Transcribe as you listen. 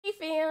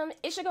fam,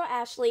 it's your girl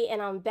Ashley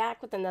and I'm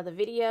back with another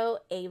video,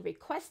 a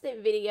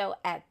requested video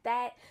at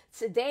that.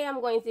 Today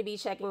I'm going to be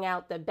checking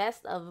out the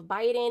best of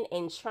Biden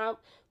and Trump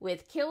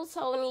with Kill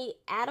Tony,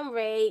 Adam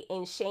Ray,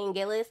 and Shane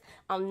Gillis.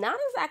 I'm not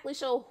exactly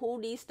sure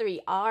who these three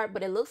are,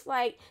 but it looks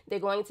like they're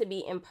going to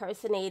be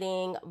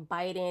impersonating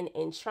Biden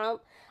and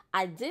Trump.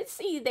 I did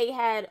see they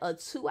had a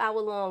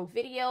 2-hour-long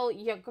video.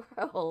 Your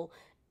girl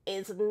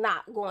is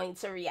not going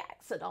to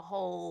react to the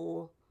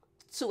whole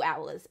 2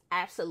 hours.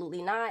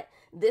 Absolutely not.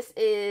 This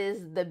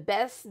is the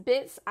best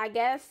bits, I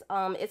guess.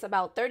 It's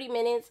about 30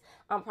 minutes.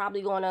 I'm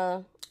probably going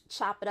to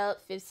chop it up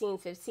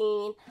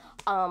 15-15.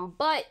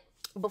 But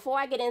before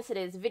I get into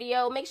this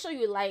video, make sure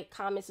you like,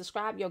 comment,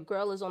 subscribe. Your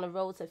girl is on the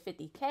road to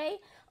 50K.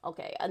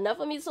 Okay, enough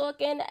of me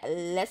talking.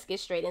 Let's get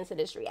straight into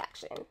this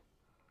reaction.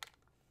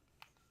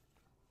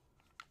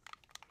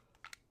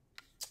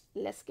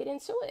 Let's get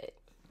into it.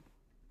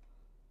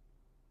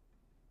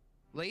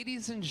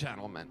 Ladies and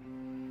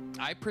gentlemen,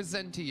 I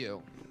present to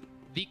you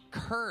the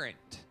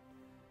current,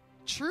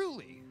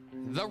 truly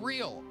the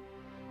real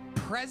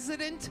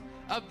President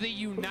of the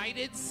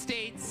United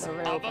States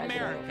of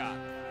America.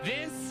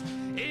 This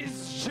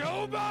is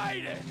Joe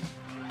Biden.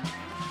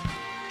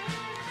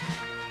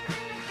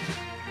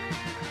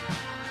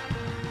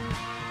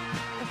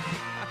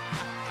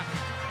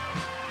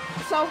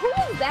 So who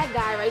is that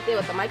guy right there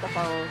with the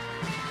microphone?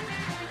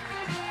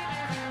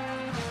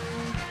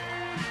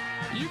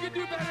 You can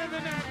do better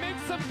than that. Make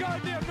some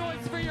goddamn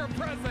noise for your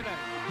president.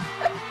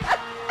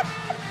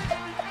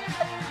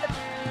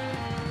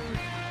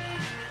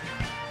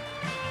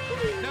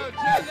 No,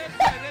 Joe, this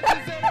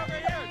is it over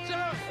here.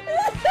 Joe.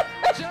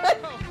 Joe,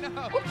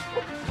 no.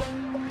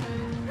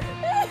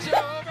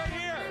 Joe, over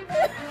here.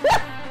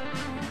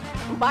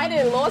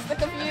 Biden lost the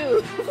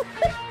confused.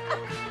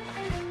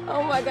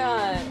 Oh my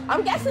God.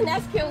 I'm guessing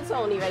that's Kill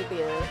Tony right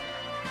there.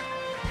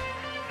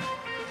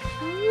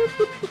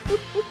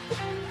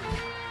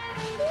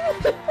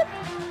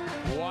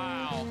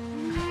 Wow.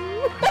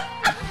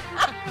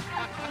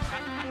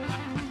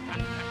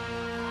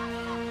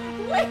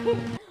 Wait,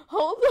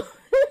 hold on.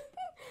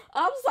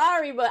 I'm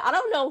sorry, but I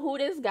don't know who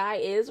this guy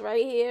is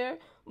right here,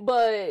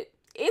 but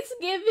it's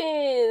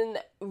giving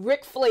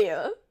Ric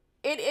Flair.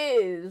 It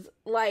is.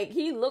 Like,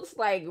 he looks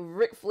like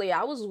Ric Flair.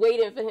 I was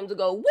waiting for him to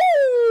go,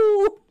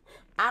 woo!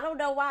 I don't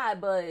know why,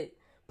 but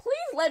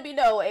please let me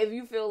know if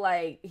you feel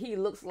like he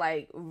looks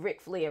like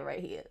Ric Flair right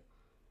here.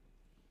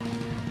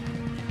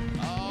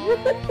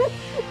 Oh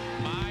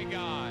my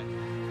God.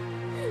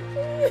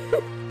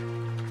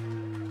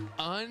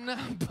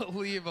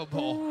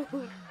 Unbelievable.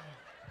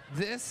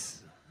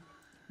 This,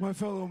 my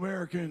fellow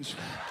Americans,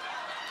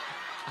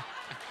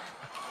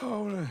 I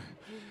want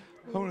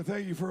to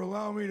thank you for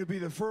allowing me to be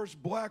the first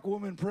black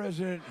woman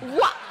president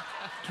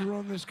to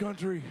run this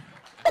country.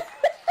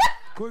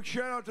 Quick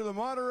shout out to the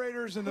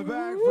moderators in the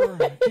back for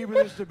keeping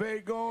this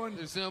debate going.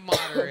 There's no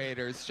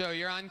moderators. Joe,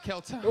 you're on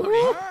Kill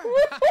Tony.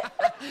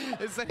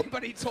 Has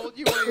anybody told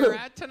you where you're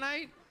at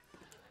tonight?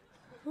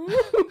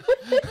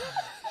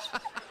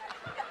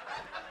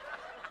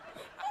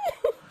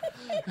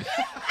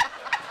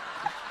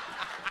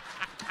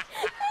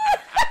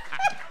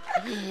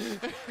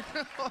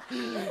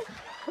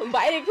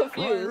 Biden confused.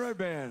 Brian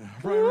Redband,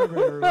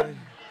 everybody.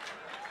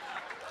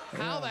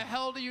 How the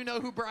hell do you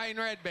know who Brian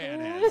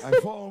Redband is? I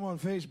follow him on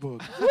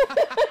Facebook.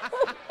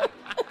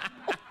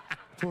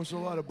 Post a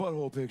lot of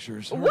butthole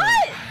pictures. What?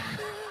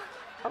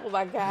 Oh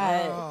my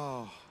God.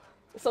 Oh.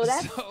 So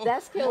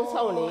that's Kill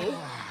Tony.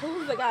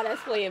 Who's the guy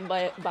that's playing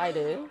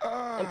Biden?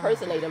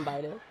 Impersonating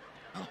Biden.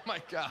 Oh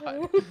my God.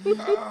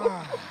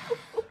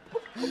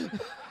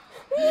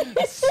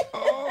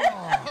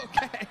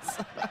 Okay.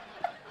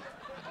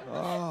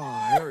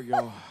 Oh, here we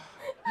go.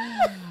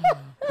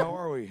 How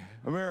are we?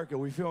 America,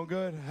 we feeling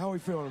good? How are we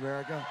feeling,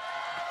 America?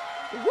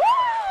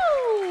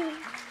 Woo!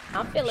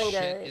 I'm feeling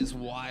Shit good. is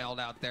wild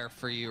out there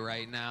for you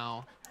right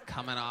now.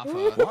 Coming off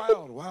of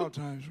wild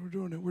times. We're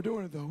doing it. We're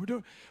doing it though. We're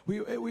doing. What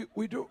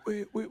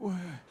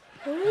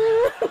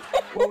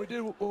we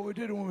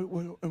did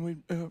when we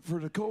for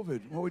the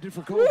COVID. What we did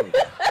for COVID.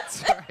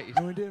 That's right.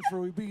 And we did for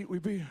we beat,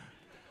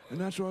 and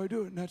that's why we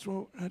do it. And that's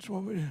what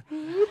we did.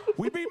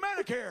 We beat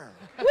Medicare.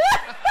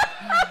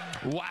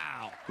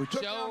 Wow. We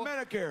took Joe down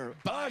Medicare.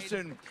 Biden. Us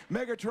and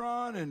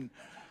Megatron and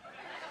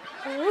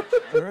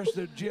the rest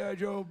of G.I.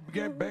 Joe,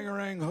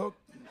 Bangarang, Hook.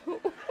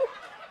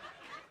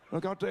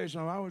 Look, I'll tell you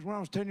something. When I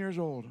was 10 years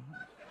old,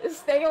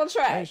 Stay on I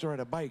track. used to ride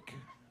a bike.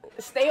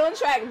 Stay on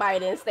track,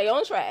 Biden. Stay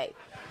on track.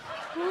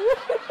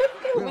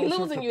 We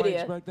losing you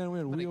there. Back then we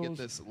had I'm gonna wheels.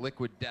 get this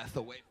liquid death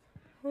away.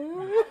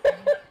 You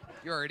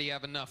already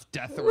have enough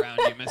death around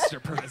you,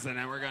 Mr.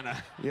 President. We're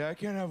gonna. Yeah, I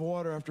can't have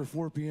water after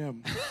 4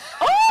 p.m.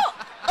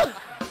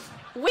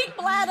 Weak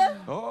bladder.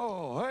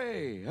 Oh,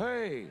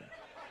 hey.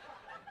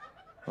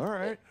 All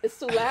right. It's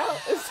too loud.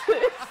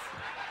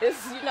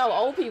 It's you know,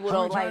 old people How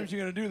don't many like. times you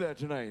gonna do that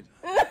tonight?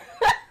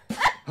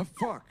 Oh,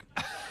 fuck.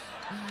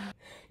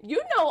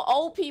 You know,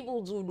 old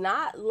people do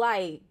not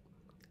like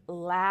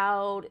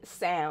loud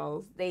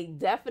sounds. They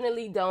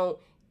definitely don't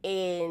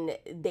and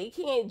they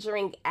can't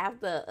drink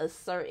after a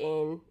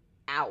certain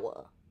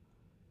hour.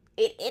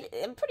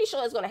 I'm pretty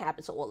sure it's going to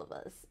happen to all of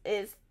us.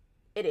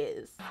 It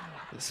is.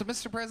 So,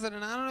 Mr.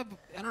 President, I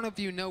don't know if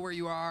you know where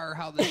you are or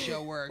how the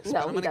show works, No,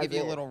 but I'm going to give you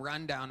a doesn't. little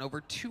rundown.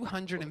 Over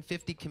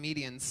 250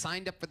 comedians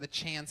signed up for the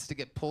chance to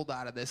get pulled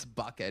out of this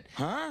bucket.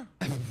 Huh?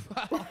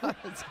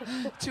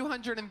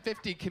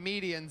 250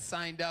 comedians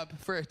signed up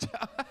for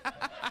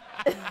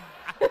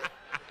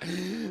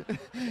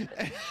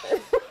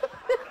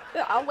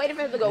I'm waiting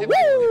for him to go,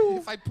 woo!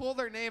 If I pull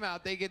their name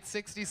out, they get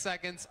 60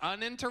 seconds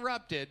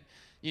uninterrupted.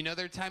 You know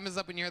their time is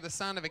up when you hear the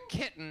sound of a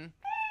kitten.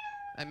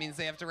 That means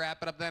they have to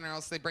wrap it up then, or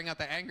else they bring out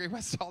the angry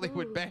West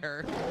Hollywood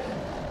bear.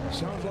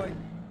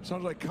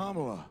 Sounds like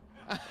Kamala.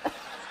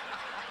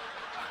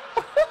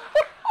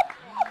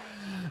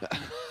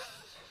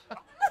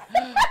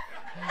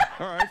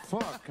 All right,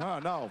 fuck. Oh,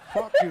 no,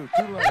 fuck you.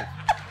 Too late.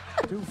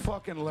 Too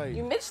fucking late.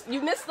 You missed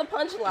the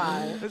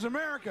punchline. It's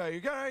America. You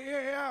gotta,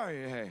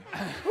 yeah.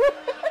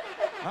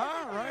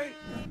 All right.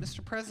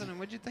 Mr. President,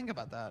 what'd you think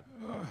about that?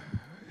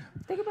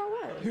 Think about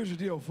what? Here's the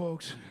deal,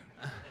 folks.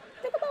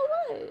 Think about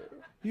what?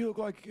 You look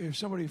like if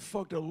somebody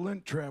fucked a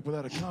lint trap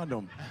without a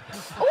condom.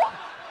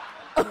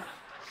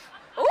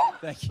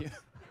 Thank you.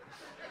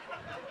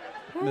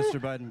 Mr.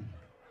 Biden.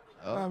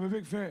 I'm a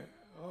big fan.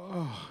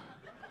 Oh.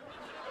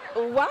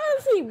 Why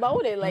is he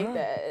moaning like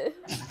that?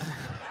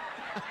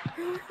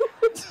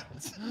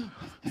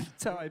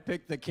 That's how I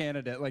picked the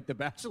candidate, like the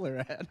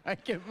Bachelorette. I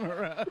give him a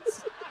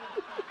rose.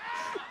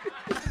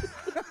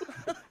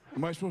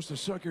 Am I supposed to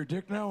suck your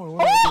dick now, or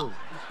what do I do?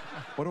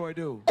 What do I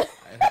do?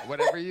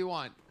 Whatever you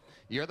want.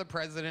 You're the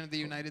President of the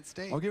United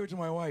States. I'll give it to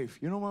my wife.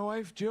 You know my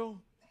wife, Jill?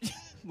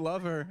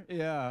 Love her,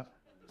 yeah.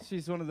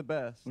 She's one of the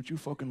best. Don't you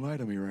fucking lie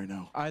to me right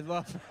now. I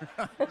love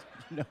her.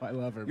 No, I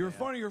love her. You're man.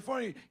 funny. You're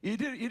funny. You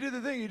did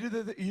the thing. You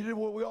did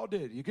what we all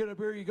did. You get up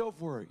here. You go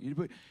for it. You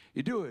do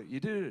it. You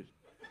did it.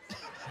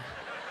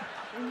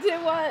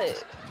 Did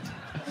what?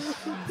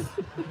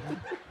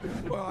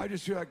 Well, I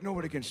just feel like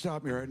nobody can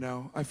stop me right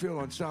now. I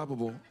feel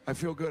unstoppable. I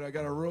feel good. I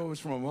got a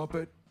rose from a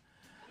Muppet.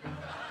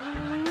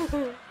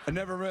 I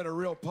never met a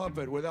real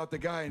puppet without the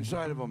guy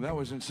inside of him. That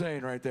was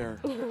insane right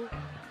there.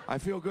 I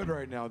feel good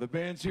right now. The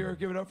band's here.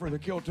 Give it up for the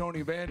Kill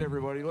Tony band,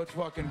 everybody. Let's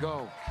fucking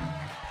go.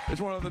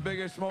 It's one of the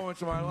biggest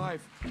moments of my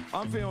life.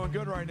 I'm feeling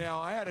good right now.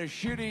 I had a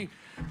shitty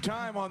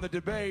time on the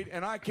debate,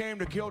 and I came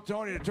to Kill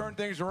Tony to turn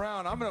things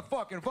around. I'm going to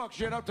fucking fuck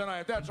shit up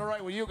tonight, if that's all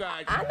right with you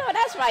guys. I know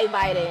that's right,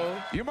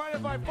 Biden. You mind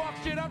if I fuck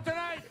shit up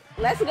tonight?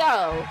 Let's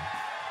go.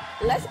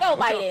 Let's go, Look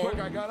how Biden. quick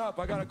I got up.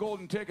 I got a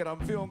golden ticket. I'm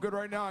feeling good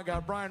right now. I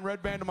got Brian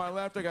Redband to my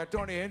left. I got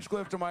Tony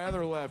Hinchcliffe to my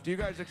other left. You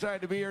guys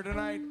excited to be here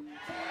tonight?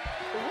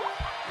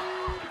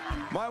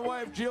 My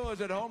wife Jill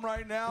is at home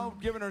right now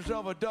giving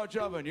herself a Dutch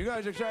oven. You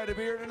guys excited to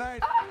be here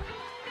tonight?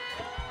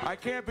 I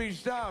can't be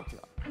stopped.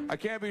 I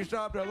can't be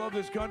stopped. I love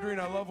this country and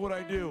I love what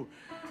I do.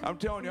 I'm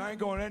telling you, I ain't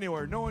going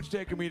anywhere. No one's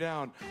taking me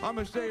down. I'm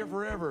gonna stay here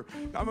forever.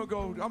 I'm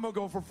gonna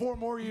go for 4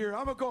 more years.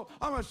 I'm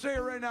gonna say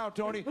it right now,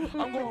 Tony.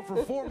 I'm going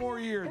for 4 more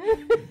years.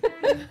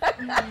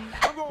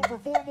 I'm going for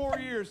 4 more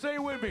years. Say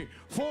it with me.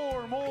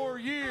 4 more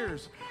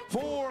years.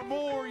 4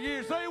 more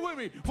years. Say it with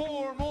me.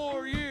 4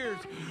 more years.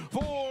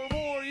 4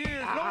 more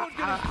years. No one's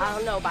gonna stop. I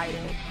don't know,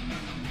 Biden.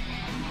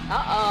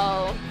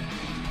 Uh-oh.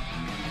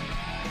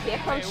 Here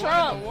comes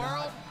Trump.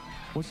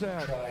 What's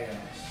that?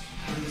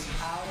 It is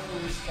our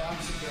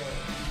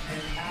responsibility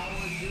and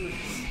our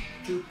duty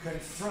to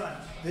confront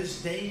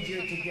this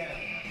danger together.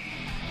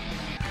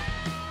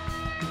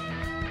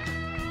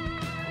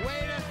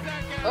 Wait a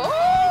second. Oh!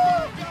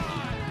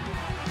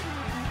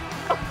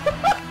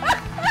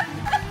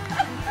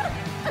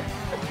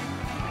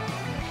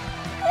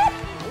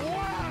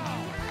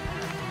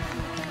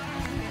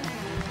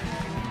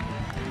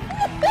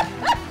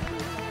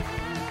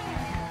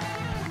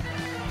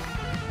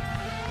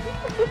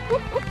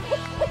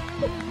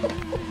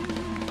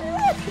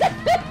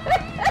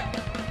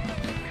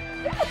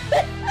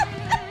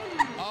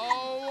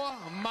 Oh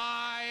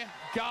my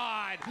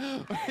God.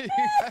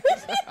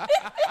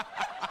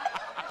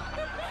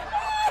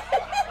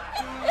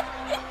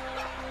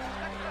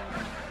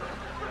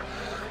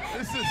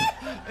 This is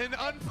an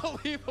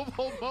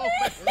unbelievable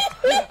moment.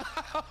 No,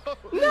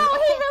 he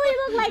really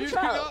looked like You do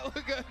Trump. not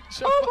look at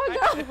Oh my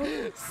God.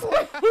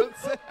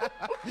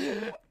 He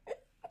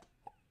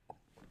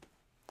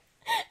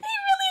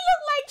really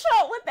looked like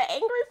Trump with the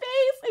angry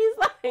face. He's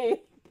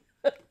like,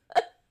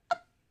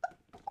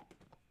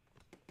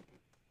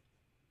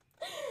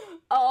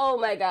 oh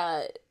my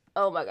God.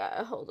 Oh my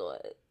God. Hold on.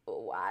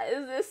 Why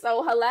is this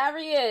so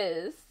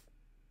hilarious?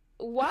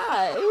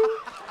 Why?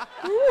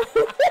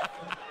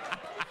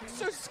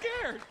 so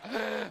scared.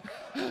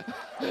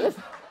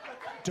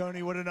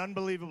 Tony, what an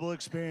unbelievable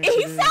experience He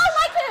it is. sounds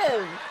like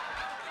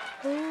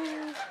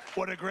him.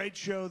 What a great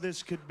show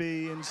this could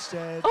be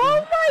instead.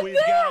 Oh my We've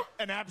God. got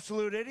an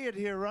absolute idiot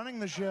here running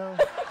the show.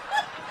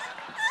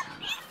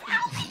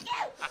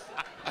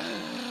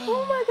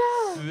 Oh my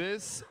God.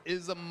 This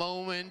is a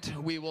moment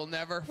we will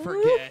never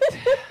forget.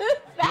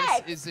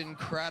 This is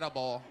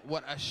incredible.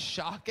 What a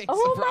shocking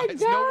surprise.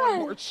 No one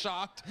more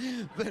shocked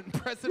than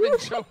President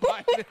Joe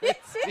Biden.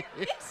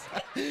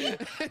 He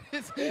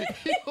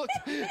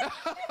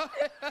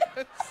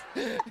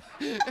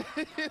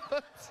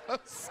looks so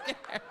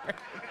scared.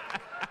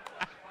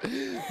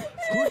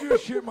 Who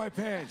just shit my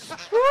pants?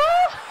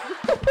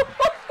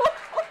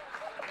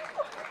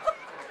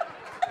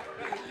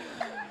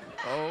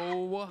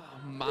 Oh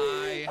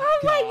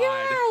my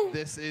God.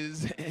 This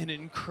is an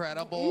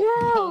incredible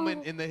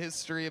moment in the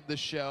history of the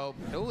show.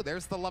 Oh,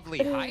 there's the lovely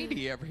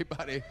Heidi,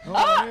 everybody.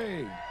 Oh,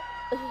 hey.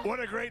 What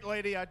a great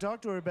lady. I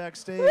talked to her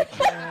backstage,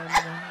 and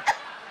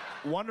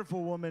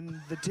wonderful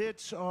woman. The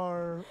tits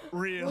are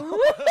real.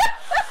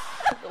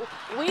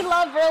 We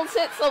love real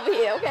tits over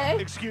here, okay?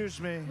 Excuse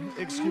me.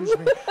 Excuse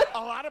me. A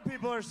lot of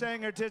people are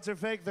saying her tits are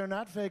fake. They're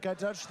not fake. I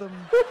touched them.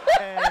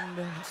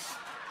 And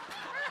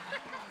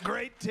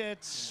great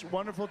tits,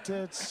 wonderful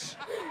tits,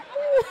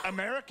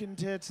 American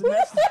tits. And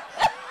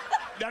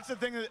that's the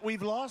thing that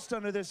we've lost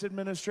under this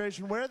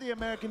administration. Where are the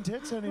American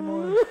tits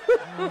anymore?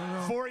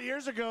 4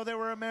 years ago, there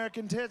were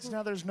American tits.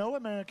 Now there's no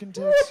American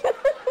tits.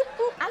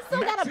 I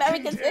still got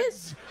American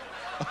tits.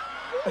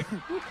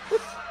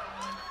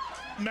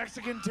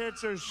 Mexican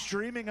tits are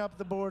streaming up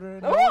the border,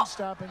 and no one's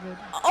stopping it.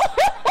 Oh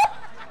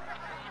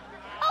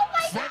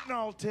my God.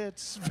 Fentanyl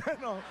tits.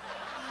 Fentanyl.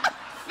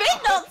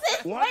 Fentanyl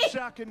tits. One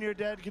shock and you're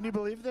dead. Can you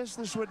believe this?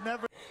 This would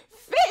never.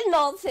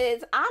 Fentanyl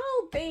tits. I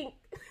don't think.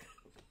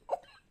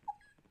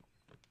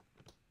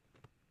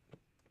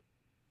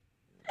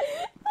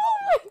 Oh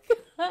my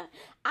God.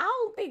 I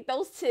don't think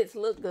those tits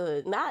look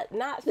good. Not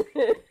not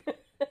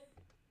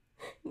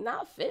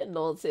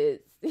fentanyl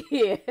tits.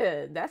 Yeah,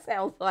 that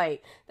sounds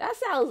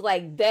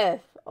like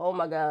death. Oh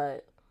my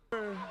God.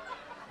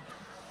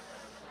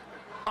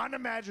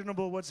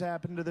 Unimaginable what's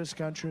happened to this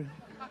country.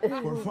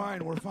 We're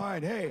fine, we're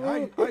fine. Hey,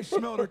 I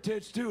smelled her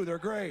tits too. They're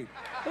great.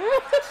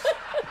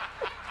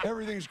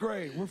 Everything's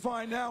great. We're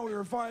fine now. We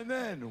were fine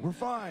then. We're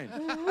fine.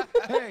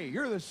 Hey,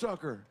 you're the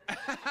sucker.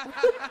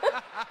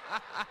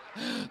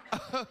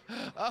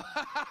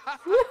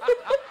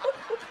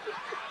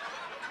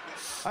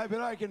 I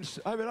bet I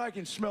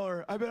can smell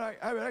her. I bet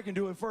I can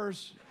do it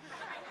first.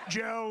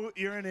 Joe,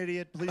 you're an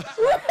idiot. Please.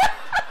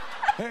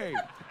 Hey,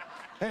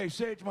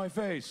 say it to my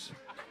face.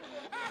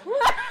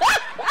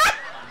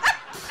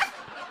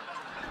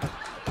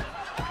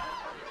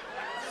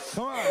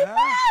 Come on,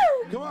 huh?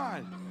 Come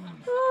on.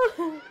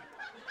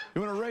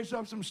 You want to race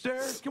up some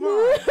stairs? Come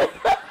on.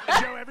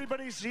 Joe,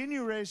 everybody's seen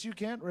you race. You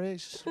can't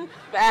race.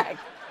 Back.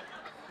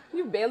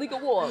 You barely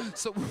can walk.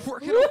 So we're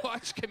going to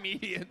watch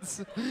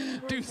comedians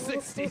do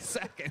 60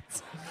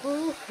 seconds.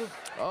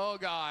 Oh,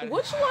 God.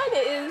 Which one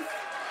is...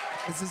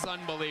 This is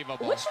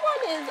unbelievable. Which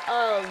one is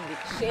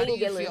Shane How do you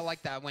Gillis feel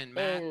like that went,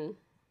 Matt? and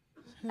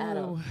Oh,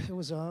 Adam? it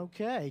was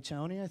okay,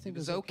 Tony. I think It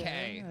was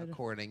okay,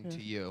 according to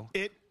you.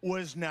 It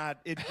was not.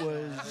 It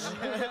was.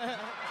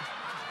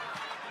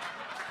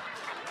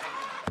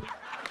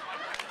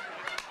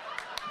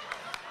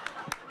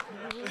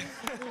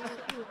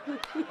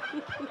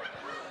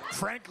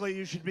 Frankly,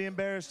 you should be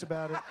embarrassed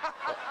about it.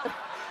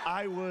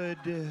 I would.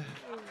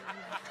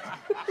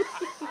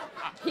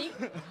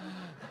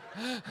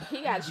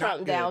 He got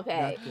Trump down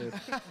pat.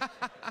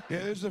 Yeah,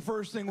 this is the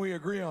first thing we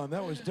agree on.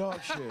 That was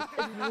dog shit.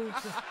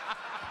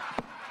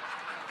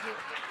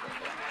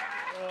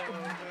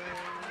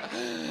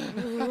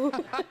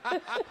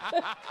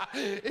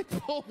 It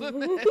pulled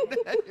him in.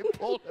 It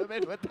pulled him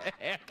in with the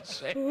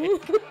handshake.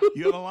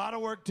 You have a lot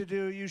of work to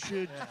do. You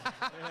should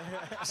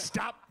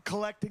stop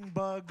collecting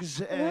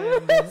bugs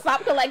and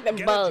Stop collecting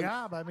get bugs. a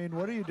job. I mean,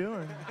 what are you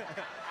doing?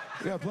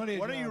 We got plenty of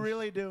What jobs. are you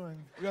really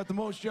doing? We got the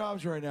most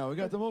jobs right now. We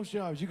got the most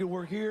jobs. You can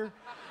work here.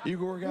 You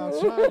can work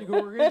outside. You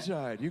can work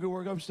inside. You can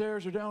work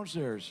upstairs or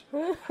downstairs.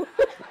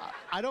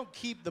 I don't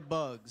keep the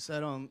bugs. I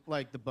don't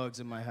like the bugs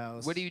in my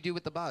house. What do you do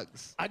with the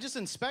bugs? I just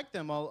inspect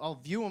them. I'll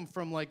view them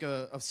from like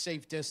a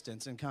safe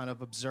distance and kind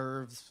of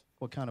observe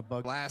what kind of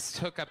bug. Last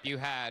hookup you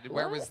had,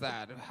 where was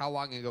that? How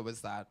long ago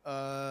was that?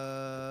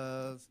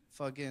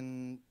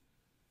 Fucking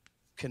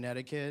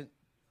Connecticut.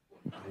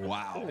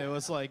 Wow. It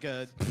was like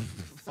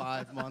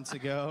 5 months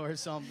ago or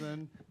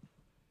something.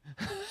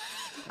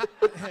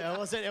 Yeah, it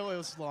was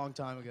a long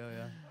time ago,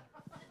 yeah.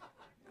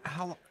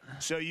 How?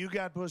 So you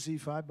got pussy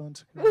 5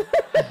 months ago.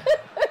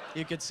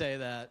 You could say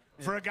that.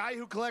 For a guy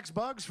who collects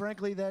bugs,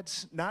 frankly,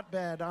 that's not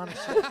bad,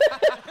 honestly.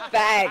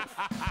 Facts.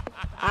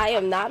 I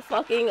am not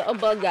fucking a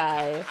bug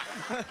guy.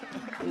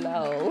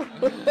 No.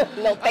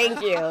 No,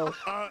 thank you.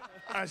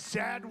 A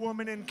sad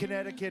woman in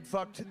Connecticut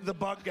fucked the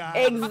bug guy.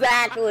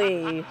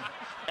 Exactly.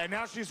 And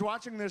now she's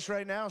watching this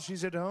right now.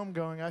 She's at home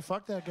going, I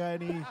fucked that guy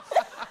and he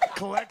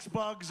collects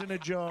bugs in a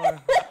jar.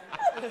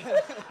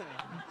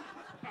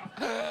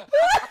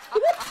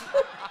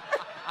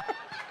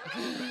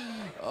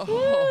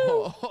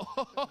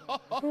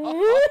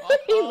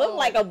 He looked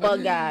like a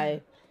bug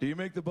guy. Do you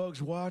make the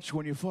bugs watch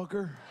when you fuck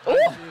her?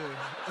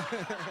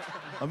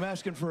 I'm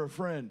asking for a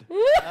friend.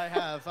 I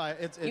have.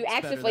 It's You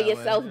asked better it for that way,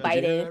 yourself, yeah.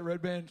 Did you hear Biden. that,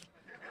 Red Band?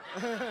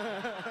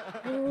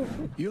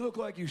 You look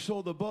like you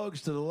sold the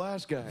bugs to the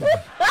last guy.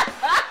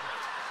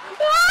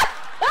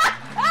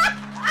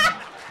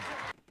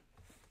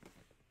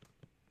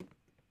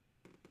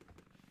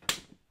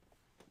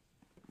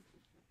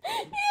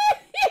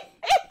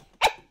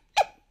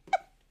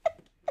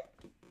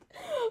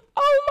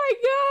 Oh my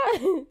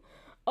God.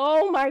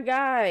 Oh my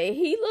God.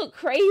 He looked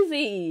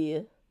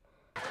crazy.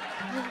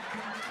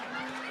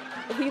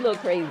 He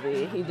looked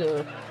crazy. He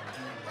do.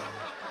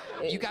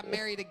 You got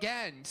married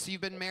again, so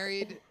you've been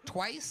married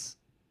twice?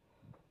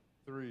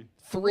 Three.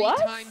 Three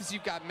What? times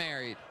you've got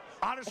married.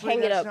 Honestly, Hang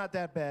it that's up. not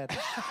that bad.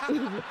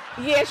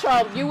 Yeah,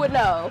 Trump, you would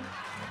know.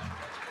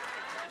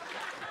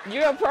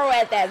 You're a pro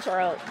at that,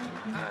 Trump.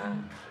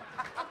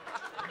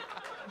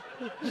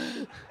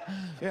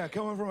 Yeah,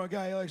 coming from a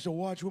guy who likes to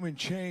watch women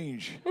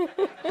change.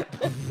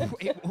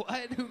 Wait,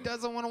 what? Who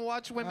doesn't want to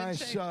watch women I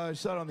change?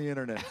 saw it on the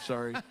internet.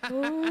 Sorry.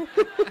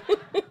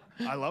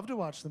 I love to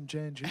watch them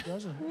change. Who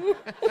doesn't?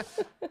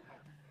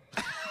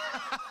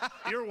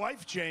 Your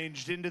wife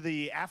changed into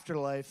the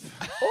afterlife.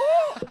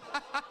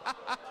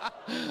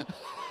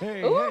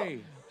 Hey, hey,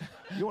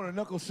 you want a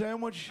knuckle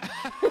sandwich?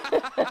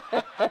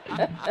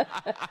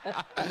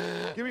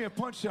 Give me a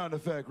punch sound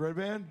effect, Red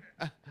Band.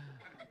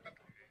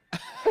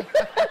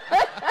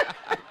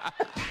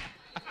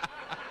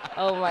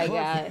 Oh my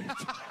God.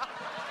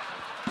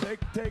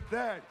 Take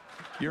that.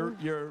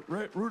 You're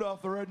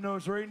Rudolph the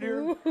Red-Nosed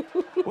Reindeer.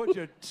 What,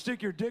 you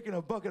stick your dick in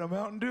a bucket of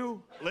Mountain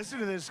Dew? Listen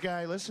to this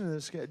guy. Listen to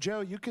this guy.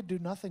 Joe, you could do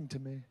nothing to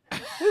me.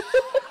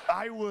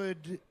 I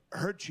would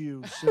hurt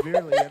you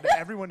severely, and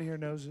everyone here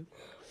knows it.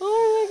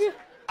 Oh my God.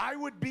 I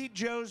would beat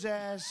Joe's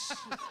ass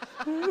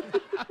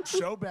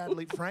so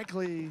badly,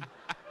 frankly.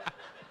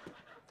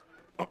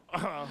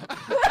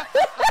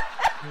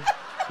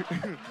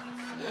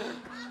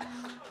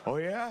 Oh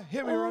yeah?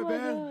 Hit me, Red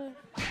Band.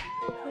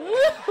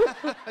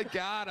 I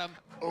got him.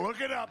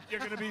 Look it up. You're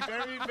going to be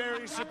very,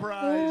 very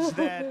surprised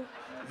that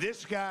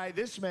this guy,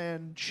 this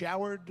man,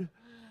 showered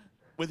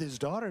with his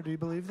daughter. Do you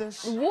believe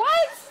this?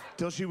 What?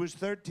 Till she was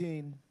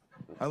 13.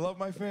 I love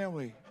my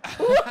family.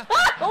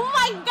 Oh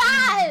my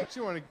God. She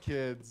wanted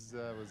kids.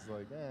 I was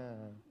like,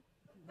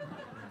 eh.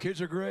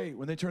 Kids are great.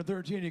 When they turn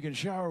 13, you can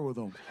shower with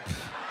them.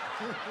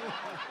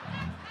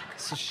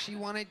 So she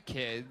wanted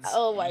kids.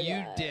 Oh my You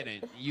God.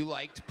 didn't. You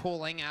liked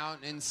pulling out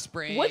and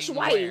spraying. Which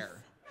wife? where?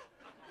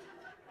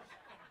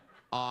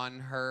 On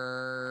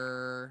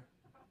her.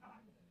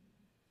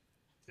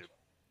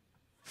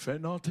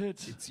 Fentanyl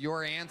tits. It's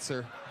your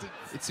answer.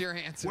 It's your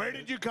answer. Where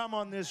did you come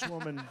on this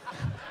woman?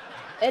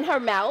 In her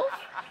mouth?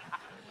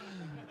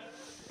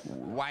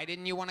 Why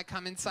didn't you want to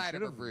come inside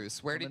of her,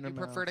 Bruce? Where did in you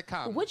her prefer mouth. to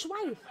come? Which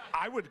wife?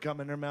 I would come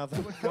in her mouth. I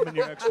would come in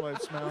your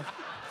ex-wife's mouth.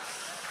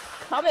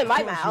 Come in my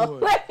Of course you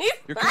mouth. would.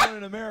 You're coming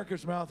in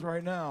America's mouth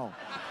right now.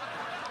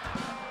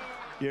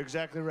 You're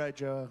exactly right,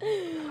 Joe.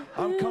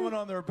 I'm coming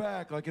on their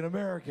back like an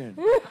American.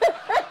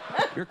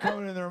 You're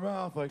coming in their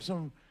mouth like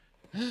some.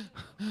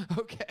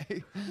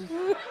 Okay.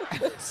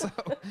 So,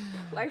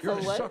 Like You're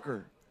some a what?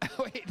 sucker.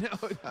 wait, no.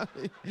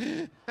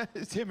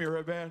 Hit me,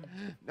 Red Band.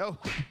 No.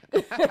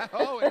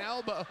 Oh, an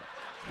elbow.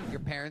 Your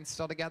parents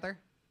still together?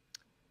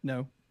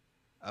 No.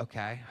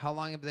 Okay. How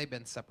long have they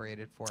been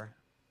separated for?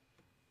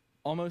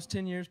 Almost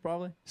 10 years,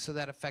 probably. So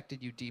that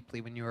affected you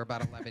deeply when you were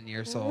about 11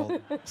 years old.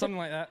 Something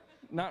like that.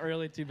 Not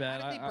really too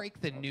bad. How did they break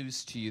the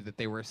news to you that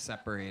they were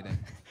separated?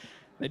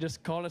 They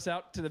just called us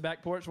out to the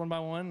back porch one by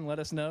one and let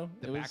us know.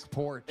 The back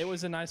porch. It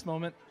was a nice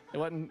moment. It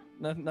wasn't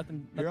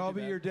nothing. Here, I'll too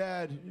be bad. your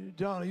dad.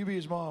 Donna, you be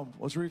his mom.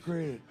 Let's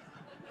recreate it.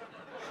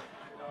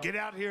 Get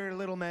out here,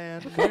 little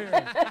man.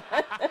 Here.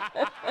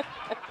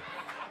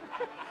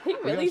 He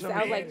really some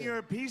sounds meat. like And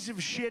your piece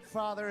of shit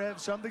father have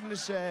something to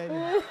say.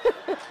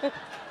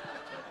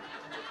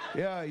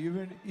 Yeah,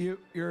 you're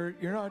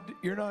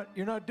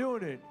not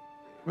doing it.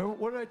 Remember,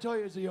 what did I tell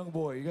you as a young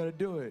boy? You got to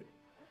do it.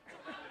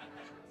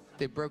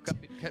 They broke up.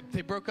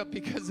 They broke up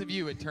because of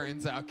you. It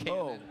turns out, Caitlin.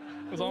 Oh,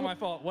 It was all my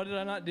fault. What did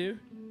I not do?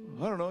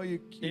 I don't know.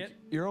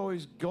 You're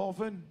always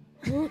golfing.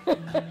 he do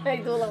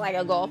look like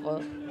a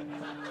golfer.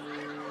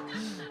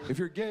 If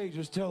you're gay,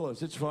 just tell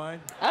us. It's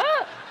fine.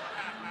 Ah,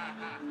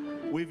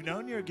 We've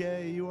known you're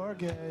gay. You are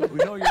gay. We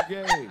know you're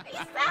gay. he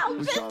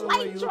We sounds saw just the way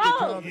like you looked at Trump.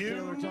 Thomas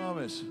Taylor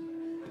Thomas.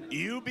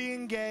 You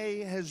being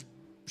gay has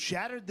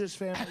shattered this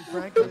family,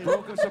 frankly.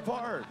 Broke us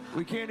apart.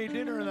 We can't eat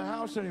dinner in the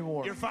house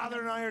anymore. Your father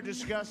and I are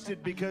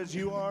disgusted because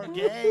you are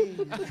gay.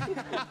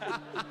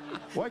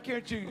 Why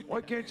can't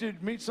you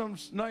meet some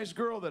nice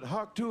girl that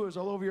hawk tuas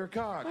all over your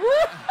cock?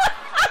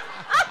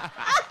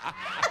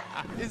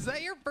 Is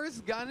that your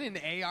first gun, an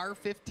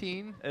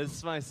AR-15?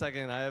 It's my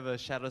second. I have a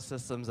Shadow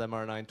Systems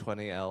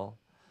MR920L.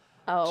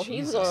 Oh,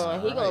 Jesus he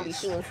gonna be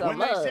Christ. shooting When something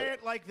they up. say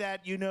it like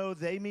that, you know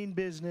they mean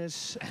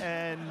business.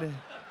 And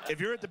if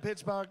you're at the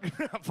Pittsburgh,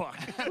 fuck.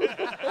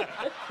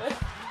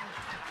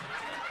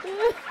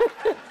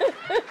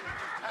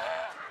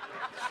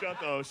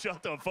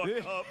 Shut the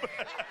fuck up.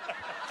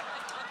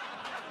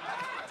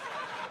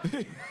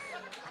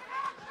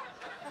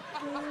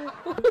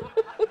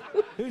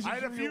 This this is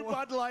I had a for few you.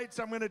 Bud Lights.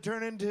 I'm going to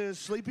turn into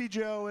Sleepy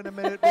Joe in a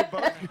minute.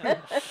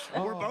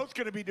 We're both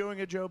going to be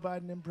doing a Joe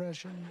Biden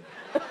impression.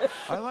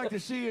 I'd like to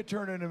see you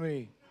turn into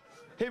me.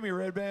 Hit me,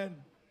 Red Band.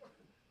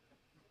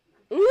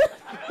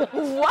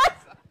 What?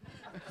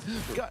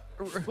 God,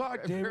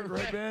 fuck, damn it,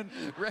 Red Band.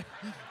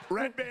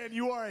 Red Band,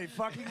 you are a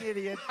fucking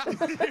idiot.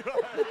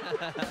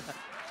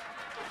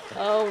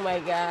 Oh my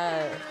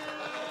God.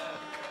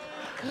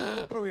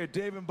 What are we at,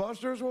 Dave and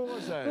Buster's? What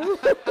was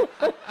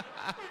that?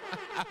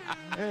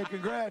 Hey,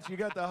 congrats. You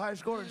got the high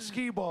score in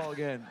skee ball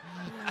again.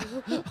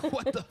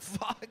 What the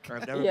fuck?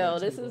 Yo,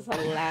 this is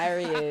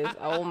hilarious.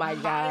 Oh my I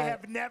God.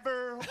 have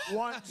never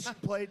once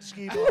played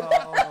skee ball.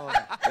 Oh,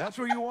 that's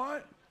what you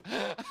want?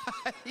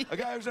 A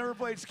guy who's never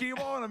played skee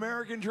ball, an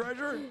American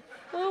treasure?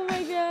 Oh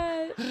my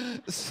God. You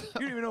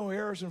don't even know who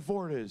Harrison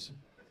Ford is.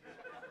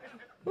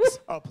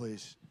 Oh,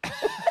 please.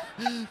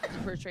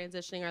 We're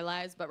transitioning our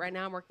lives, but right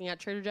now I'm working at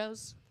Trader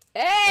Joe's.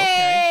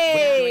 Hey,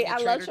 What are you doing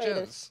at I love Trader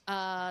traders.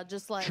 Joe's?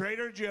 Just like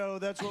Trader Joe,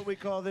 that's what we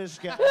call this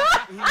guy.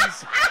 He's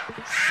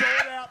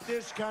sold out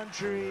this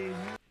country.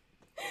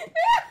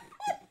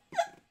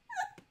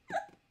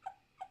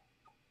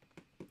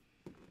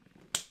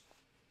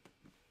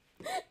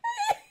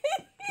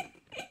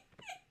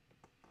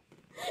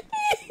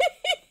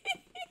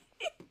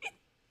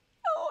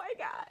 Oh my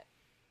God.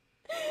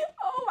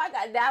 Oh my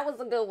God, that was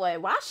a good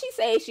one. Why she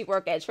say she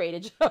work at Trader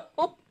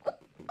Joe?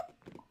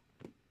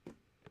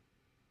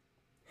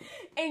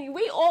 And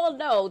we all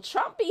know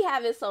Trump be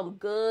having some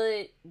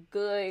good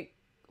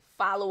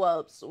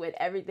follow-ups with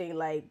everything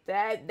like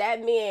that.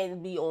 That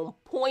man be on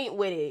point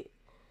with it.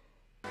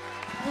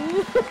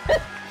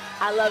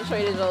 I love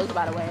Trader Joe's,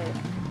 by the way.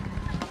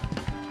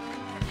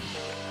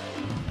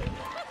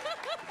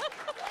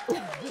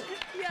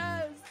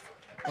 yes.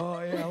 Oh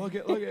yeah, look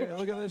at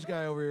this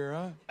guy over here,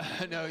 huh?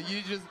 No,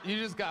 you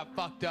just got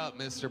fucked up,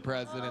 Mr.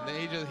 President.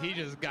 He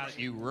just got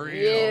you real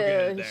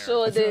Yeah, good there.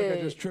 sure I feel like I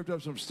did. just tripped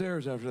up some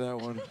stairs after that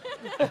one.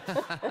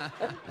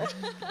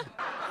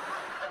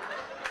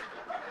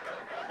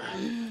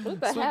 What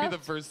the This would hell? be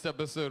the first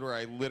episode where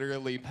I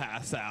literally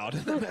pass out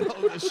in the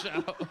middle of the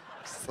show.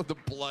 So the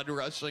blood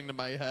rushing to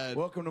my head.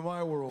 Welcome to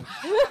my world.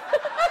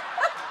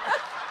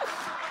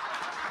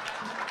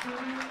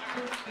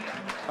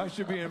 I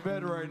should be in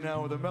bed right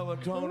now with a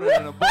melatonin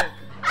and a book.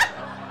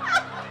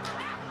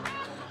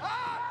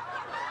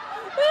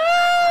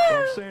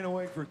 I'm staying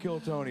awake for Kill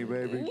Tony,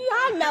 baby.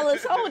 Yeah,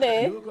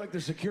 melatonin. You look like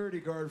the security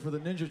guard for the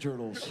Ninja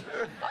Turtles.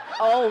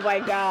 Oh my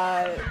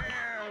God.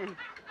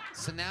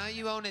 So now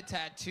you own a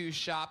tattoo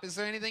shop. Is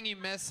there anything you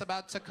miss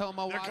about Tacoma,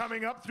 They're Washington?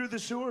 coming up through the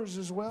sewers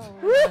as well.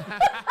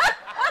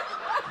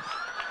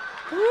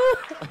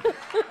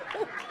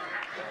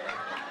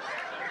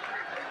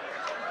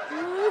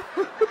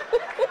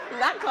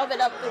 Not coming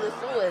up through the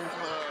sewers.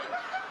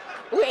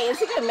 Wait, is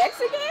he a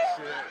Mexican?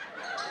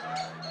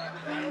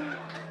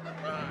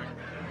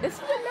 Is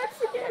he a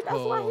Mexican? That's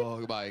why he...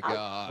 Oh my I'm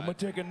God. gonna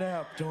take a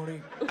nap,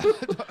 Tony.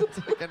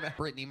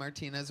 Brittany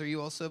Martinez, are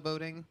you also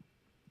voting?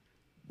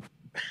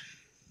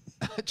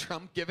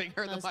 Trump giving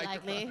her Most the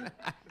microphone.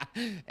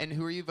 likely. And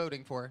who are you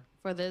voting for?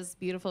 For this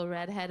beautiful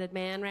red-headed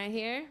man right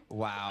here.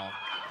 Wow,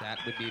 that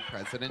would be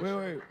President.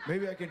 Wait.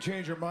 Maybe I can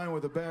change your mind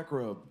with a back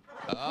rub.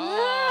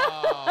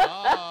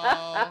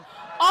 Oh.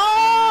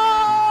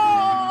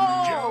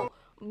 Oh!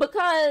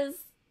 Because...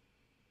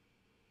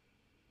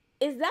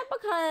 Is that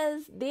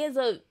because there's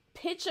a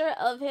picture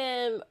of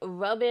him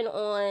rubbing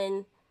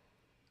on...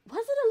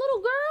 Was it a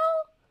little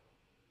girl?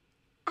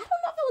 I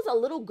don't know if it was a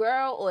little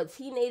girl or a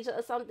teenager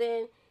or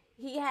something.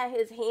 He had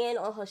his hand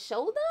on her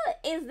shoulder?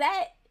 Is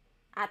that...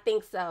 I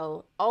think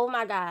so. Oh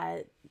my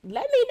God.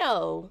 Let me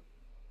know.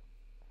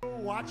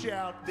 Watch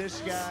out, this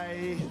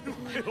guy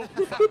will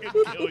fucking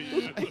kill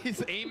you.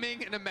 He's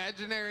aiming an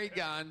imaginary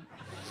gun.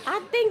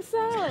 I think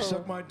so.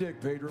 Suck my dick,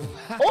 Pedro.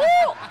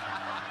 Oh!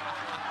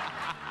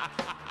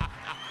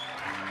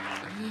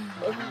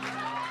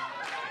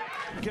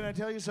 Can I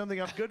tell you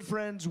something? I'm good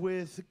friends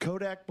with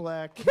Kodak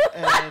Black,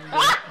 and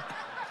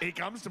he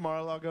comes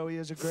tomorrow. I'll go. He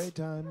has a great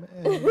time.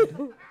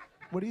 And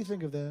what do you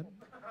think of that?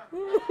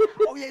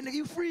 Oh yeah, nigga,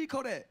 you free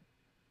Kodak.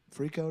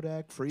 Free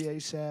Kodak, free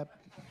ASAP.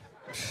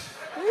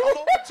 All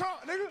over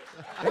Trump, nigga.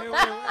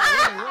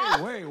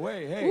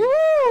 Wait. Hey,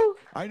 Woo!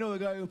 I know the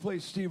guy who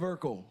plays Steve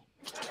Urkel.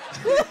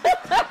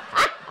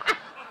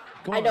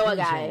 Come I on, know a do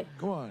this guy. one.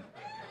 Come on.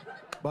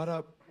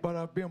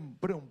 Ba-da-bim.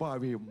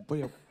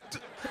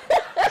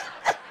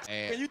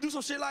 Can you do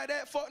some shit like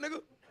that, fuck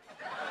nigga?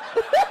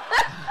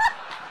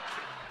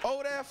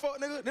 Old ass fuck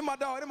nigga. Then my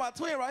dog, then my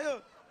twin right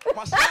here.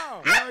 My son.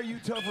 Why are you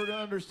tougher to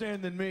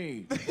understand than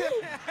me?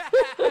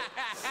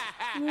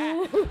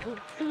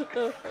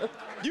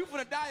 You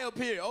finna die up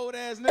here, old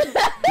ass nigga.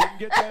 Didn't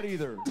get that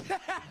either.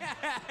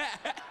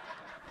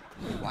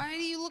 Why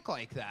do you look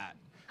like that?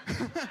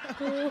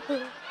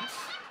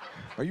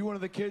 Are you one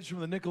of the kids from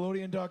the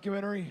Nickelodeon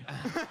documentary?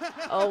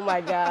 Oh my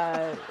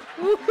God.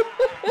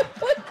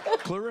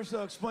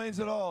 Clarissa explains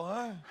it all,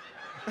 huh?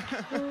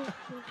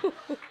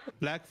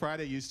 Black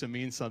Friday used to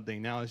mean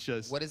something. Now it's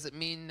just. What does it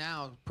mean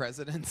now,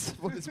 presidents?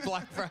 What does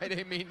Black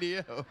Friday mean to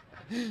you?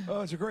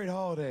 Oh, it's a great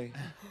holiday.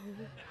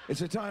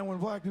 It's a time when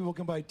black people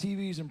can buy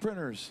TVs and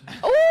printers.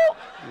 Oh!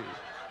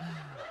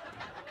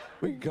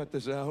 We can cut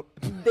this out.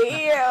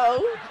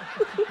 Damn.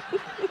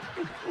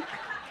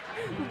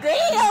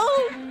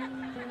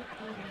 Damn.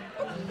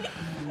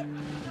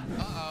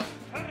 Uh-oh.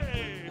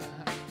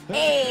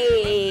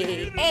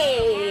 Hey,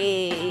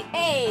 hey,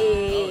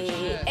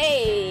 hey,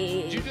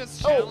 hey. Did you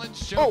just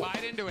challenge Joe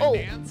Biden to a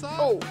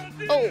dance-off?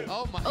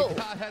 Oh my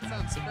God, that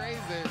sounds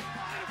crazy.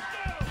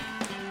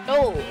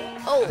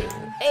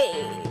 Hey.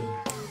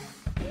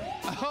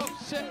 Oh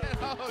shit,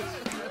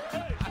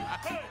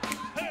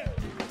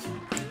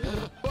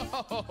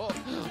 Whoa,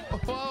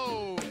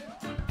 whoa.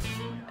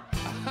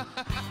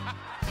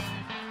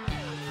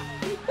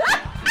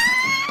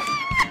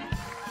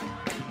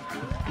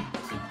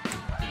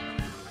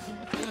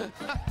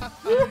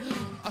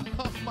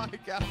 Oh my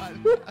God.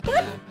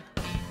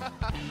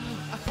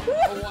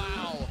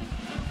 Wow.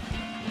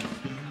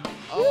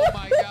 Oh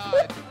my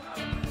God.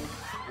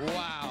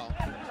 Wow.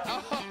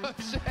 Oh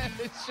shit.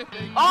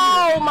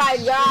 Oh my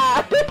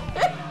God.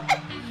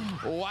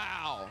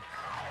 Wow.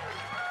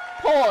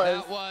 Pause.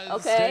 That was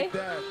okay. Take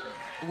that.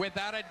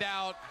 Without a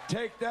doubt.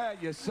 Take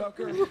that, you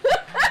sucker.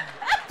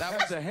 That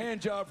was a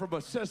hand job from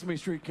a Sesame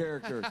Street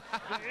character.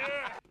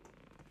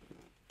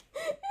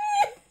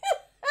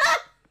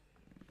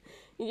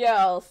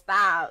 Yo,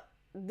 stop.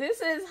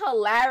 This is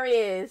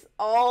hilarious.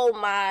 Oh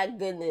my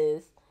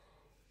goodness.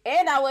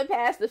 And I went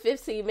past the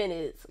 15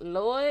 minutes.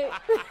 Lord.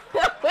 I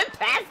went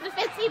past the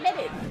 15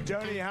 minutes.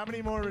 Tony, how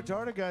many more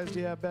retarded guys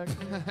do you have back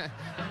there?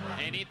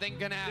 Anything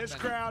can happen. This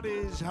crowd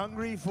is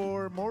hungry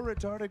for more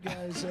retarded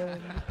guys. And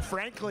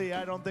frankly,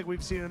 I don't think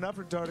we've seen enough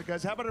retarded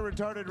guys. How about a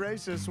retarded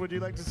racist? Would you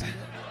like to see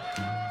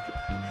that?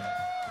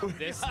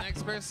 This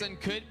next person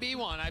could be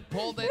one. I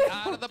pulled it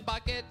out of the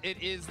bucket.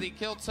 It is the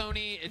Kill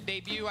Tony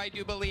debut, I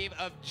do believe,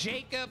 of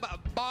Jacob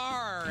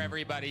Barr,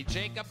 everybody.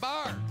 Jacob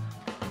Barr.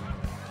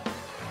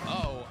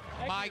 Oh,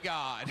 my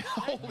God.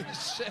 Holy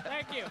shit.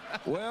 Thank you.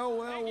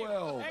 Well.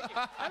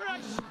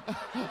 Thank you.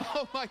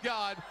 Oh, my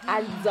God.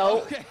 I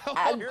don't. Okay,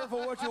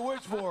 careful what you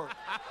wish for.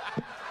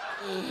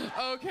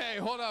 Okay,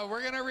 hold on.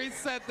 We're going to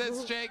reset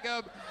this,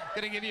 Jacob.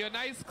 Going to give you a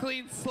nice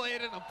clean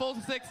slate in a full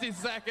 60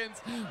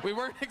 seconds. We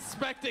weren't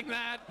expecting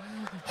that.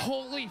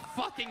 Holy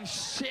fucking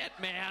shit,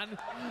 man.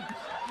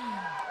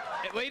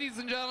 Ladies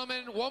and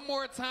gentlemen, one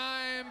more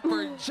time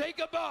for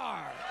Jacob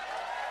Barr.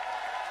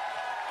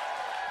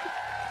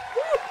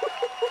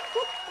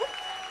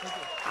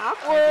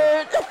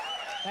 Awkward.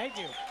 Thank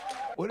you.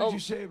 What did you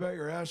say about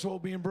your asshole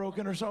being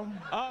broken or something?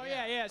 Oh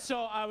yeah.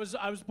 So I was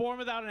born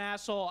without an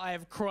asshole. I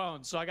have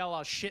Crohn's, so I got a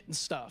lot of shit and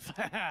stuff.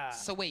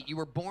 So wait, you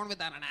were born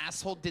without an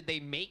asshole? Did they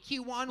make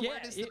you one? Yeah, Where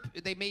does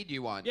they made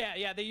you one?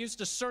 Yeah. They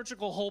used a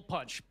surgical hole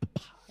punch.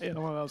 You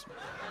know what else?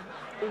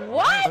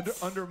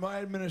 What? Under my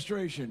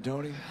administration,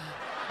 Tony.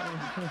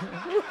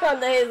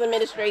 Under his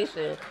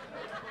administration.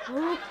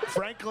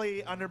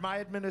 Frankly, under my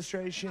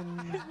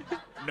administration,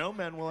 no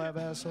men will have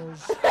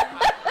assholes.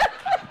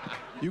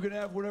 You can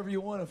have whatever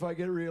you want if I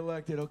get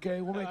reelected,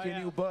 okay? We'll make you a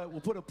new butt. We'll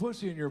put a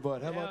pussy in your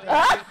butt. How about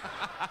that?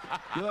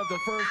 You'll have the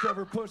first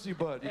ever pussy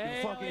butt. You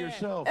can fuck it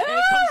yourself. Hey,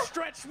 come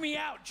stretch me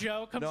out,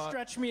 Joe. Come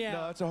stretch me out.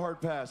 No, that's a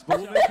hard pass.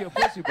 But we'll make you a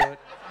pussy butt.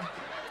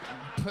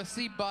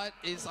 Pussy butt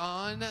is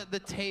on the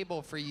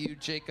table for you,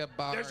 Jacob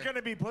Barr. There's going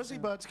to be pussy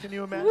butts. Can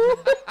you imagine?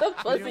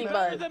 Pussy butt.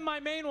 Better than my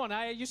main one.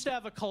 I used to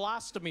have a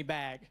colostomy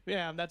bag.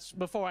 Yeah, that's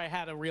before I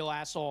had a real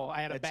asshole.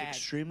 I had a bag. That's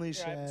extremely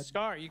sad.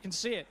 Scar, you can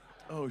see it.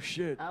 Oh,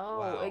 shit. Oh,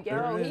 Wow.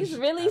 yo, he's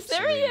really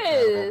Absolutely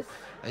serious. incredible.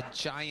 A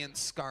giant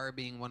scar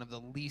being one of the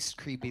least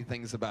creepy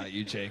things about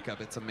you, Jacob.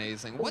 It's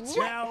amazing. What's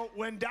Now,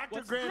 when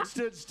Dr. Grant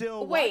stood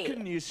still, Wait, why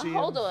couldn't you see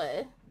hold him?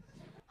 on.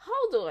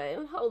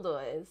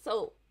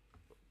 So,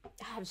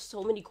 I have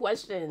so many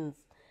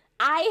questions.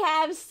 I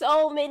have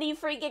so many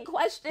freaking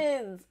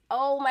questions.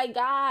 Oh my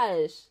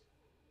gosh.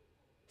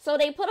 So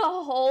they put a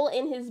hole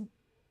in his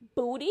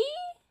booty?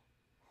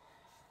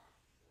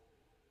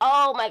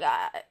 Oh my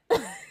God.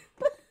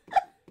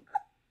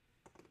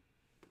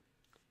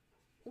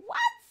 What?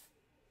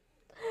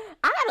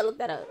 I gotta look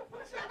that up.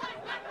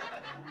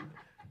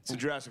 It's a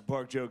Jurassic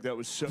Park joke. That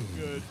was so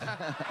good.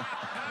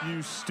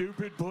 You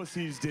stupid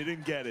pussies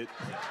didn't get it.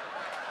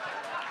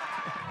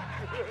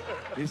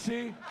 You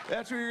see?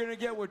 That's what you're going to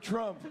get with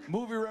Trump.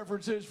 Movie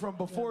references from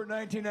before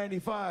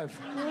 1995.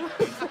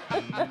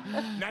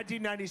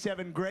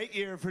 1997, great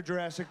year for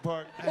Jurassic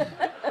Park.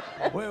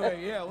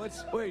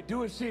 Wait,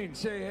 do a scene.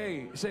 Say,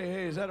 hey,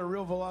 is that a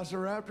real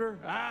velociraptor?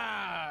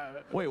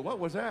 Wait, what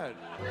was that?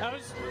 I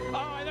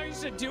thought you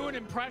said do an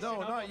impression.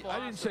 No, I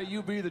didn't say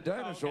you be the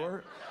dinosaur.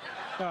 Okay.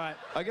 All right.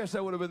 I guess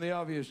that would have been the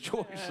obvious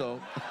choice,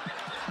 though.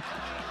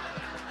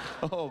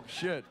 Oh,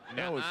 shit.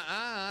 That was...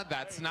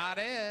 that's not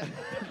it.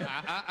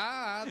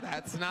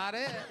 That's not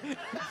it.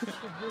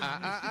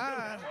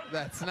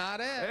 That's not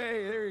it.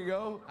 Hey, there you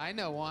go. I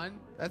know one.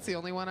 That's the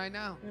only one I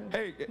know.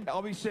 Hey,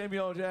 I'll be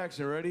Samuel L.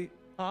 Jackson. Ready?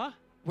 Huh?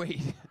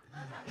 Wait.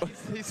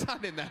 He's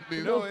not in that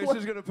mood. No, this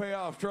is gonna pay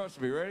off.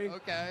 Trust me. Ready?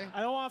 Okay.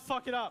 I don't want to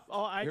fuck it up.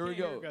 Oh, Here we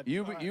go.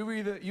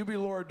 You be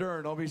Laura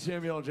Dern. I'll be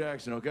Samuel L.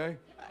 Jackson. Okay?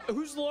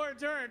 Who's Laura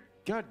Dern?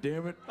 God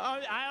damn it.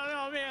 I don't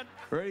know, man.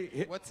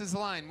 Ready? What's his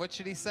line? What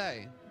should he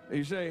say?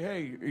 You say,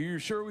 hey, are you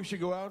sure we should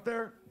go out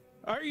there?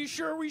 Are you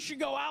sure we should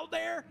go out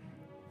there?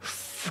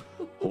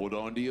 Hold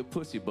on to your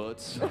pussy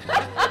butts.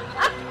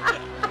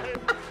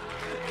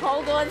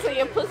 Hold on to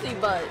your pussy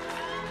butt.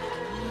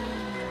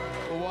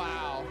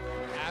 Wow.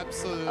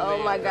 Absolutely.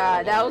 Oh my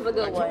God, that was a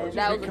good one.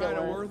 That was a good kind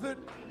of one. worth it.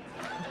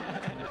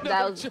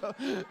 That was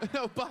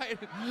No,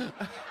 Biden.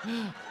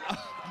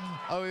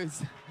 Oh,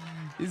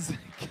 he's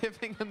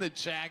giving him the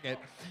jacket.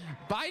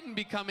 Biden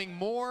becoming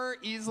more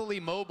easily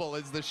mobile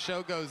as the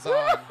show goes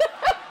on.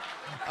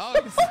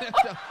 Oh, he's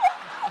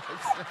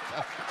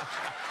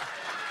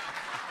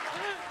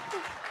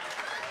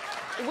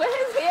what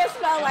his hair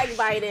smell like,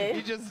 Biden?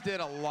 He just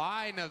did a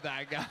line of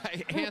that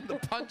guy and the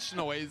punch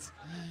noise.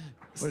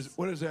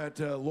 What is that,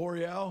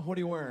 L'Oreal? What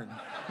are you wearing?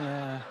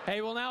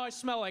 Hey, well, now I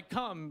smell like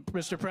cum,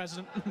 Mr.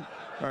 President.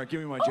 All right,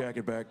 give me my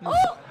jacket back.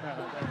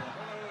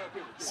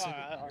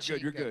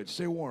 Good, you're good.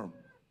 Stay warm.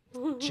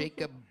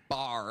 Jacob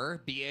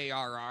Barr,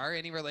 B-A-R-R.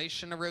 Any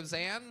relation to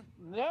Roseanne?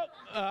 Nope.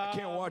 I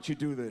can't watch you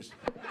do this.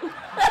 No,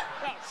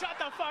 shut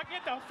the fuck,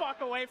 get the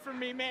fuck away from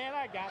me, man.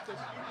 I got this.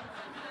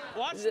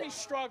 Watch me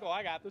struggle.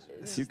 I got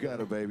this. You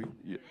got it, baby.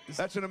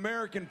 That's an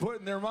American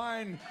putting their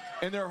mind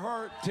and their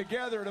heart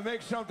together to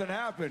make something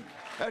happen.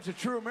 That's a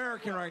true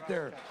American right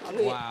there.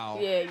 Wow.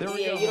 Yeah, you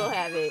don't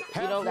have it.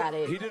 You don't got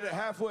it. He did it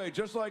halfway,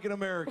 just like an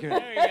American.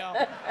 There you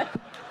go.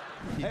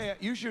 Hey,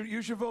 you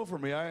should vote for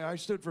me. I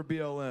stood for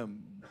BLM.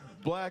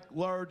 Black,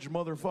 large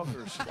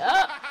motherfuckers.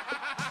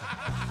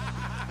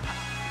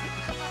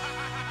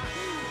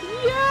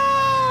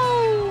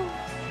 Yo!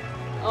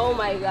 Oh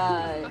my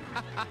God.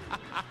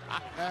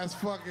 That's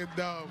fucking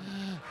dumb.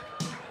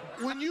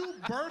 When you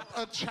birth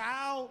a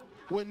child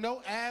with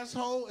no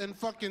asshole and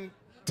fucking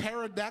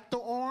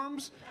pterodactyl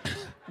arms,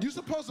 you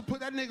supposed to put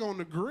that nigga on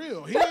the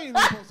grill. He ain't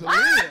even supposed to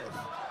live.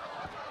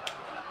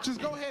 Just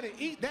go ahead and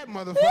eat that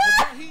motherfucker.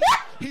 But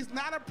he's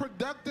not a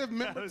productive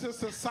member to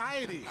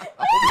society.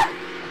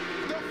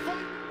 The fuck?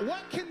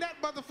 What can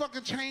that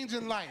motherfucker change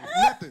in life?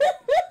 Nothing.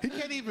 He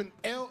can't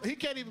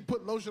even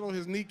put lotion on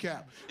his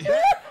kneecap.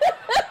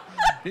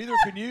 Neither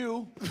can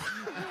you.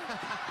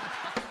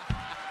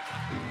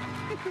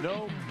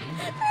 No,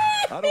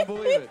 I don't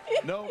believe it.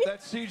 No,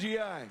 that's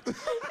CGI.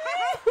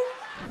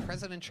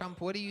 President Trump,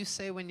 what do you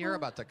say when you're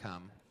about to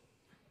come?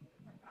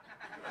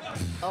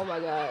 Oh my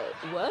God.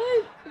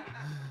 What?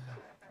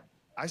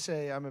 I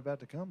say I'm about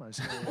to come. I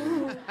say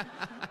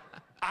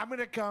I'm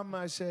gonna come.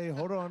 I say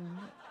hold on,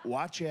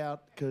 watch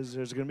out, because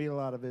there's gonna be a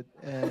lot of it.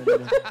 And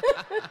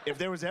if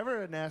there was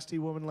ever a nasty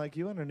woman like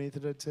you underneath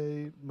it, I'd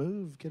say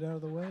move, get out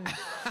of the way.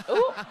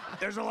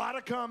 There's a lot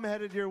of cum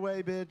headed your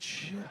way,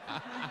 bitch.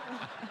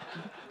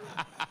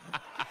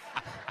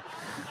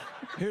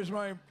 Here's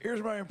my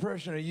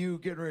impression of you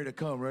getting ready to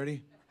come.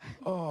 Ready?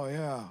 Oh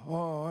yeah.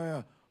 Oh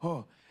yeah.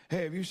 Oh,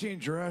 hey, have you seen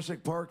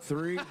Jurassic Park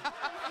 3?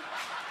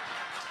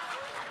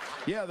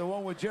 Yeah, the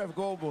one with Jeff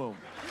Goldblum.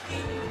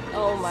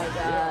 Oh my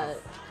God.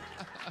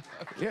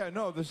 Yeah,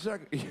 no, the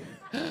second.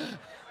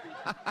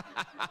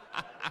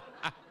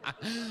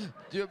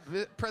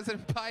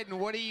 President Biden,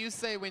 what do you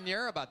say when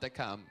you're about to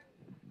come?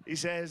 He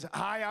says,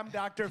 "Hi, I'm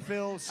Dr.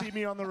 Phil. See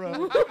me on the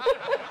road."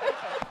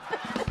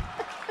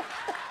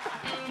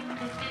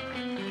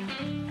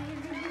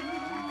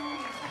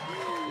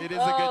 It is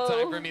a good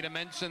time for me to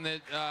mention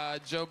that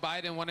Joe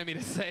Biden wanted me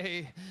to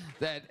say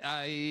that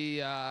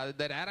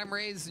that Adam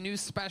Ray's new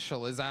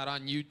special is out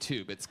on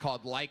YouTube. It's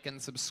called Like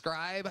and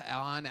Subscribe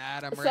on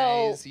Adam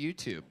Ray's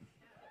YouTube.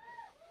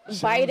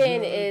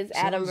 Biden is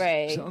Adam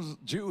Ray. Sounds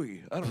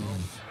Jewy. I don't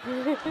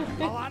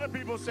know. A lot of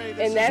people say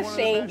this And that's is one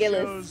Shane of the best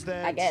Gillis, shows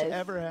that's I guess.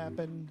 ever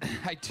happened.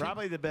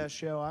 Probably the best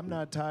show. I'm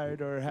not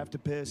tired or have to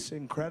piss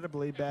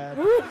incredibly bad.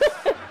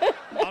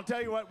 I'll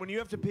tell you what, when you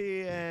have to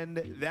pee and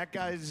that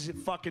guy's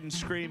fucking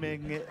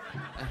screaming,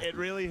 it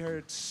really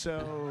hurts.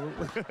 So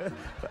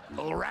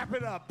wrap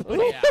it up.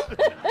 Yeah.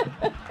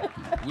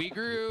 We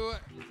grew.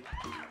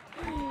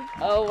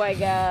 Oh my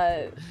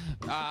God.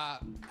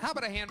 How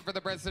about a hand for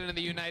the President of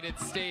the United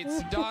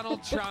States,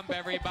 Donald Trump,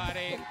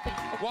 everybody.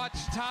 Watch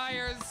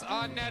Tires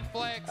on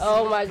Netflix.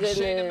 Oh my Shane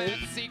goodness.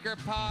 Dement, Secret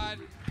Pod,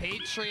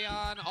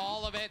 Patreon,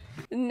 all of it.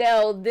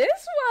 No,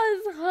 this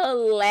was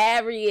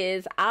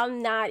hilarious.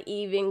 I'm not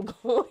even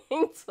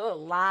going to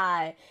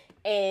lie.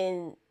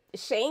 And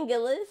Shane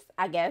Gillis,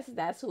 I guess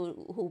that's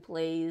who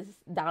plays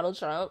Donald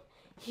Trump.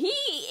 He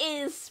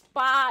is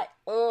spot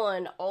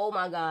on. Oh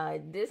my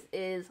God, this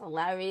is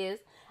hilarious.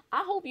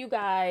 I hope you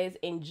guys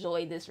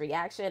enjoyed this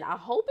reaction. I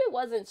hope it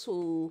wasn't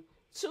too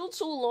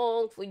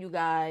long for you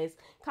guys.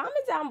 Comment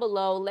down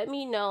below. Let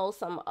me know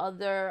some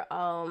other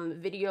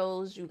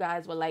videos you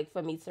guys would like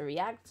for me to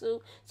react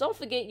to. Don't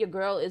forget, your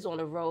girl is on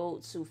the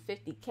road to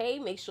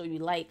 50K. Make sure you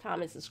like,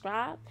 comment,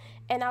 subscribe.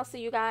 And I'll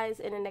see you guys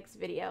in the next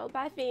video.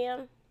 Bye,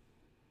 fam.